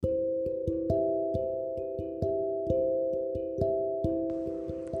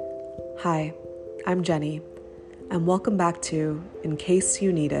Hi, I'm Jenny, and welcome back to In Case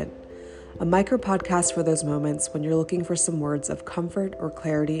You Need It, a micro podcast for those moments when you're looking for some words of comfort or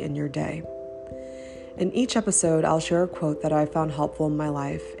clarity in your day. In each episode, I'll share a quote that I found helpful in my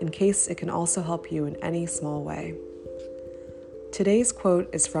life in case it can also help you in any small way. Today's quote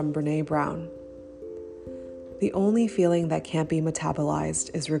is from Brené Brown. The only feeling that can't be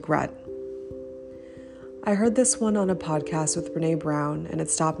metabolized is regret. I heard this one on a podcast with Brené Brown, and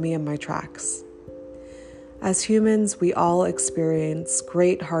it stopped me in my tracks. As humans, we all experience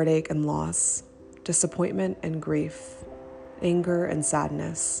great heartache and loss, disappointment and grief, anger and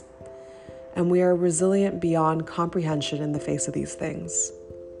sadness, and we are resilient beyond comprehension in the face of these things.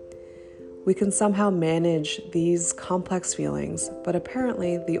 We can somehow manage these complex feelings, but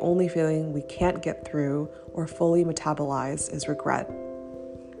apparently the only feeling we can't get through or fully metabolize is regret.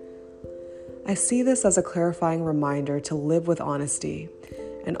 I see this as a clarifying reminder to live with honesty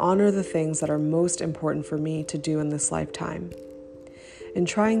and honor the things that are most important for me to do in this lifetime. In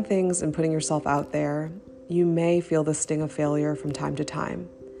trying things and putting yourself out there, you may feel the sting of failure from time to time,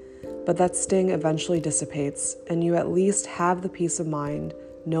 but that sting eventually dissipates and you at least have the peace of mind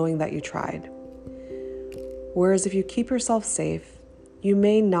knowing that you tried. Whereas if you keep yourself safe, you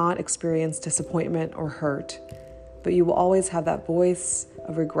may not experience disappointment or hurt, but you will always have that voice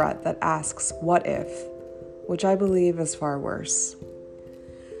of regret that asks, what if? Which I believe is far worse.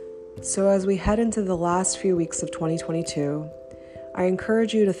 So as we head into the last few weeks of 2022, I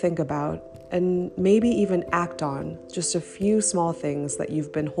encourage you to think about and maybe even act on just a few small things that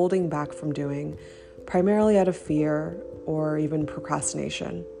you've been holding back from doing, primarily out of fear or even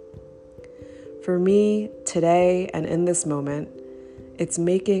procrastination. For me, today and in this moment, it's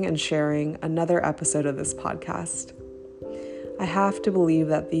making and sharing another episode of this podcast. I have to believe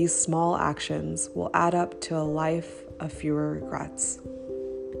that these small actions will add up to a life of fewer regrets.